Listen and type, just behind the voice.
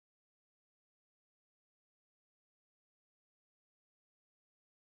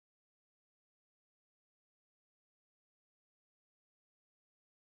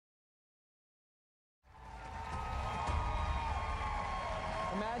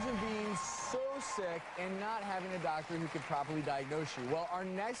imagine being so sick and not having a doctor who could properly diagnose you? Well, our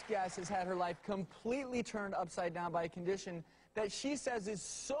next guest has had her life completely turned upside down by a condition that she says is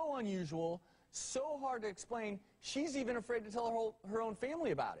so unusual, so hard to explain, she's even afraid to tell her own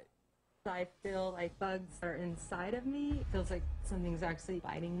family about it. I feel like bugs are inside of me. It feels like something's actually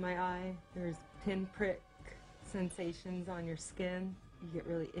biting my eye. There's pinprick sensations on your skin. You get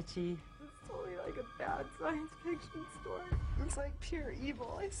really itchy. It's totally like a bad science fiction story. It's like pure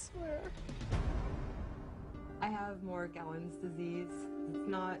evil, I swear. I have Morgellons disease. It's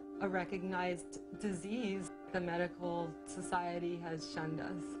not a recognized disease. The medical society has shunned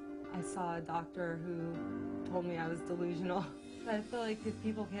us. I saw a doctor who told me I was delusional. I feel like if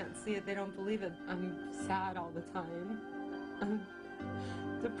people can't see it, they don't believe it. I'm sad all the time. I'm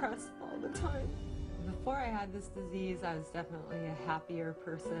depressed all the time. Before I had this disease, I was definitely a happier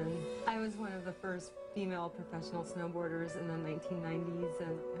person. I was one of the first female professional snowboarders in the 1990s,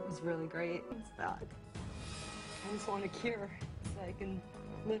 and it was really great. It's bad. I just want a cure so I can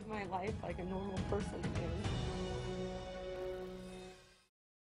live my life like a normal person again.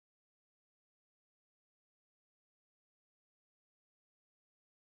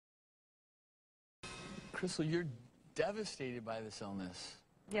 Crystal, you're devastated by this illness.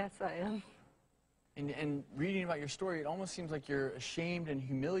 Yes, I am. And reading about your story, it almost seems like you're ashamed and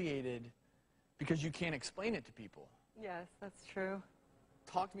humiliated because you can't explain it to people. Yes, that's true.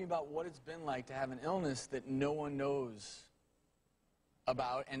 Talk to me about what it's been like to have an illness that no one knows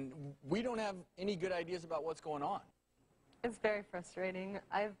about, and we don't have any good ideas about what's going on. It's very frustrating.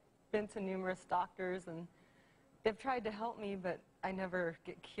 I've been to numerous doctors, and they've tried to help me, but I never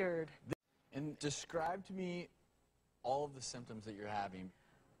get cured. And describe to me all of the symptoms that you're having.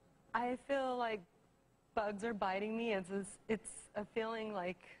 I feel like bugs are biting me. It's a feeling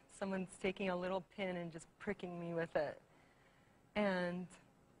like someone's taking a little pin and just pricking me with it. And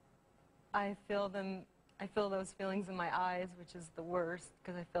I feel those feelings in my eyes, which is the worst,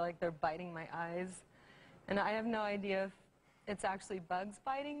 because I feel like they're biting my eyes. And I have no idea if it's actually bugs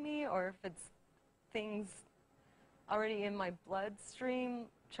biting me or if it's things already in my bloodstream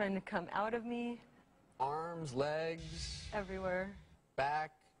trying to come out of me. Arms, legs. Everywhere.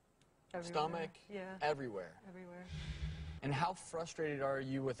 Back. Everywhere. Stomach. Yeah. Everywhere. Everywhere. And how frustrated are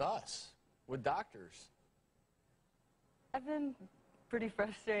you with us, with doctors? I've been pretty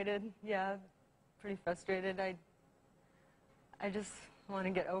frustrated. Yeah, pretty frustrated. I just want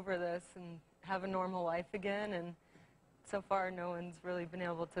to get over this and have a normal life again, and so far no one's really been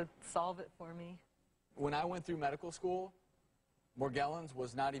able to solve it for me. When I went through medical school, Morgellons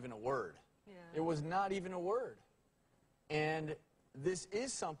was not even a word. Yeah. It was not even a word. And this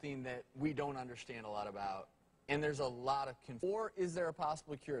is something that we don't understand a lot about, and there's a lot of confusion. Or is there a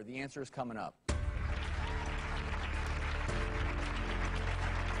possible cure? The answer is coming up.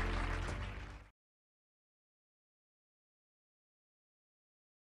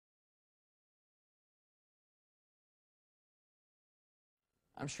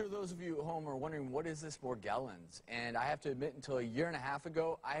 I'm sure those of you at home are wondering, what is this Morgellons? And I have to admit, until a year and a half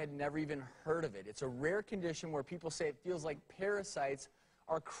ago, I had never even heard of it. It's a rare condition where people say it feels like parasites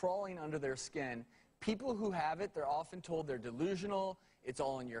are crawling under their skin. People who have it, they're often told they're delusional, it's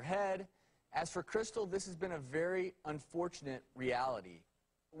all in your head. As for Crystal, this has been a very unfortunate reality.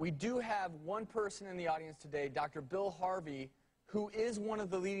 We do have one person in the audience today, Dr. Bill Harvey, who is one of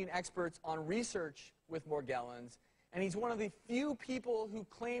the leading experts on research with Morgellons. And he's one of the few people who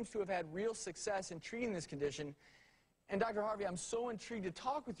claims to have had real success in treating this condition. And Dr. Harvey, I'm so intrigued to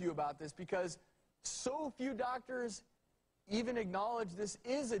talk with you about this because so few doctors even acknowledge this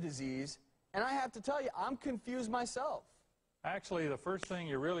is a disease. And I have to tell you, I'm confused myself. Actually, the first thing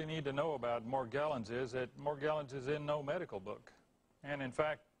you really need to know about Morgellons is that Morgellons is in no medical book. And in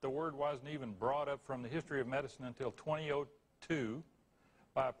fact, the word wasn't even brought up from the history of medicine until 2002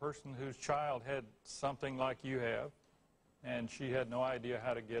 by a person whose child had something like you have. And she had no idea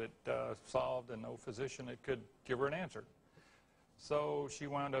how to get it solved, and no physician that could give her an answer. So she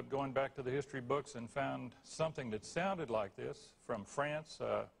wound up going back to the history books and found something that sounded like this from France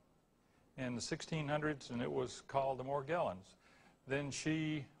in the 1600s, and it was called the Morgellons. Then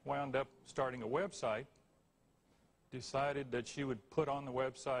she wound up starting a website, decided that she would put on the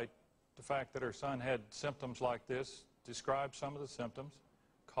website the fact that her son had symptoms like this, described some of the symptoms,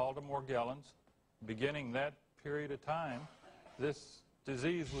 called them Morgellons. Beginning that period of time, this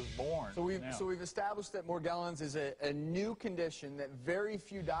disease was born. So we've established that Morgellons is a new condition that very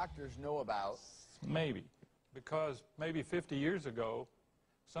few doctors know about. Maybe, because maybe 50 years ago,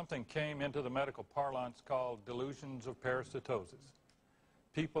 something came into the medical parlance called delusions of parasitosis.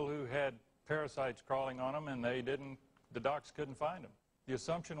 People who had parasites crawling on them, and the docs couldn't find them. The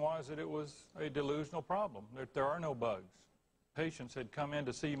assumption was that it was a delusional problem, that there are no bugs. Patients had come in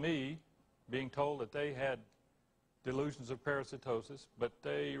to see me being told that they had delusions of parasitosis, but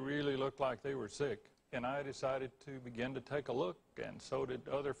they really looked like they were sick. And I decided to begin to take a look, and so did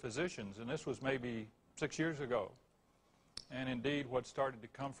other physicians. And this was maybe 6 years ago. And indeed, what started to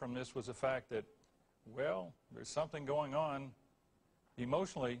come from this was the fact that, well, there's something going on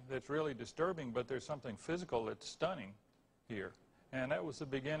emotionally that's really disturbing, but there's something physical that's stunning here. And that was the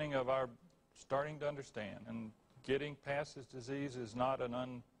beginning of our starting to understand. And getting past this disease is not an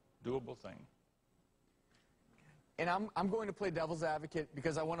undoable thing. And I'm going to play devil's advocate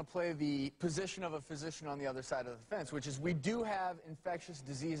because I want to play the position of a physician on the other side of the fence, which is we do have infectious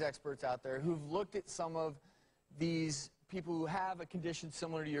disease experts out there who've looked at some of these people who have a condition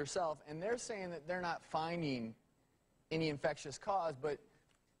similar to yourself, and they're saying that they're not finding any infectious cause, but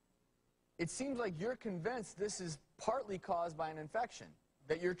it seems like you're convinced this is partly caused by an infection,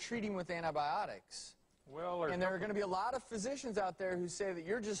 that you're treating with antibiotics. Well, and there are going to be a lot of physicians out there who say that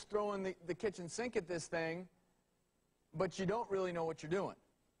you're just throwing the kitchen sink at this thing, but you don't really know what you're doing.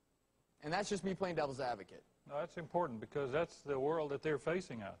 And that's just me playing devil's advocate. No, that's important because that's the world that they're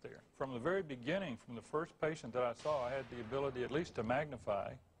facing out there. From the very beginning, from the first patient that I saw, I had the ability at least to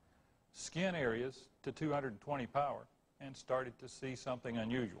magnify skin areas to 220 power and started to see something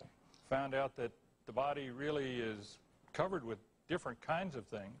unusual. Found out that the body really is covered with different kinds of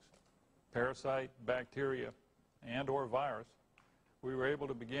things, parasite, bacteria, and or virus. We were able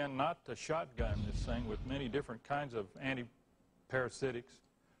to begin not to shotgun this thing with many different kinds of anti-parasitics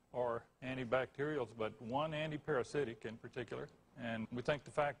or antibacterials, but one anti-parasitic in particular. And we think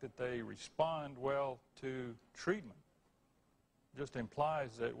the fact that they respond well to treatment just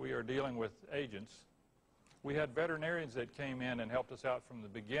implies that we are dealing with agents. We had veterinarians that came in and helped us out from the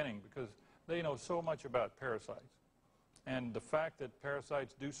beginning because they know so much about parasites. And the fact that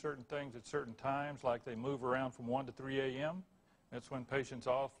parasites do certain things at certain times, like they move around from 1 to 3 a.m., that's when patients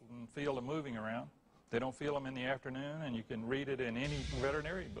often feel them moving around. They don't feel them in the afternoon, and you can read it in any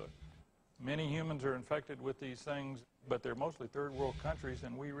veterinary book. Many humans are infected with these things, but they're mostly third world countries,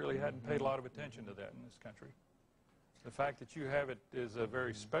 and we really hadn't paid a lot of attention to that in this country. The fact that you have it is a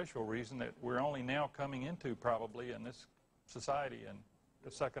very special reason that we're only now coming into probably in this society in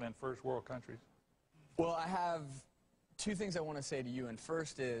the second and first world countries. Well, I have two things I want to say to you, and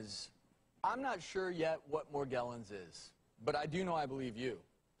first is, I'm not sure yet what Morgellons is, but I do know I believe you.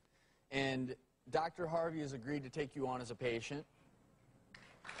 And Dr. Harvey has agreed to take you on as a patient.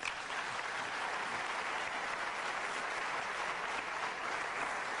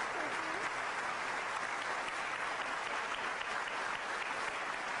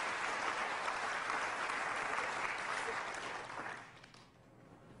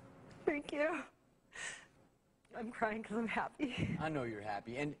 Thank you. I'm crying because I'm happy. I know you're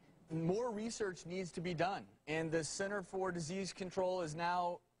happy. And more research needs to be done. And the Center for Disease Control is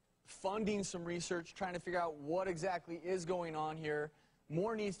now funding some research, trying to figure out what exactly is going on here.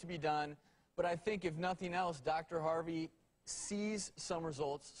 More needs to be done. But I think if nothing else, Dr. Harvey sees some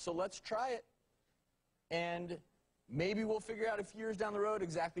results. So let's try it. And maybe we'll figure out a few years down the road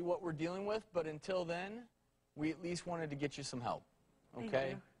exactly what we're dealing with. But until then, we at least wanted to get you some help. Okay?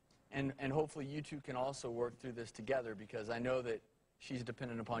 Thank you. And hopefully you two can also work through this together, because I know that she's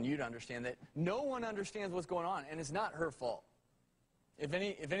dependent upon you to understand that no one understands what's going on, and it's not her fault. If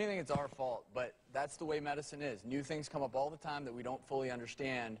anything, it's our fault, but that's the way medicine is. New things come up all the time that we don't fully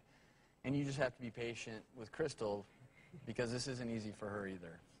understand, and you just have to be patient with Crystal, because this isn't easy for her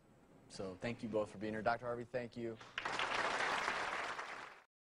either. So thank you both for being here. Dr. Harvey, thank you.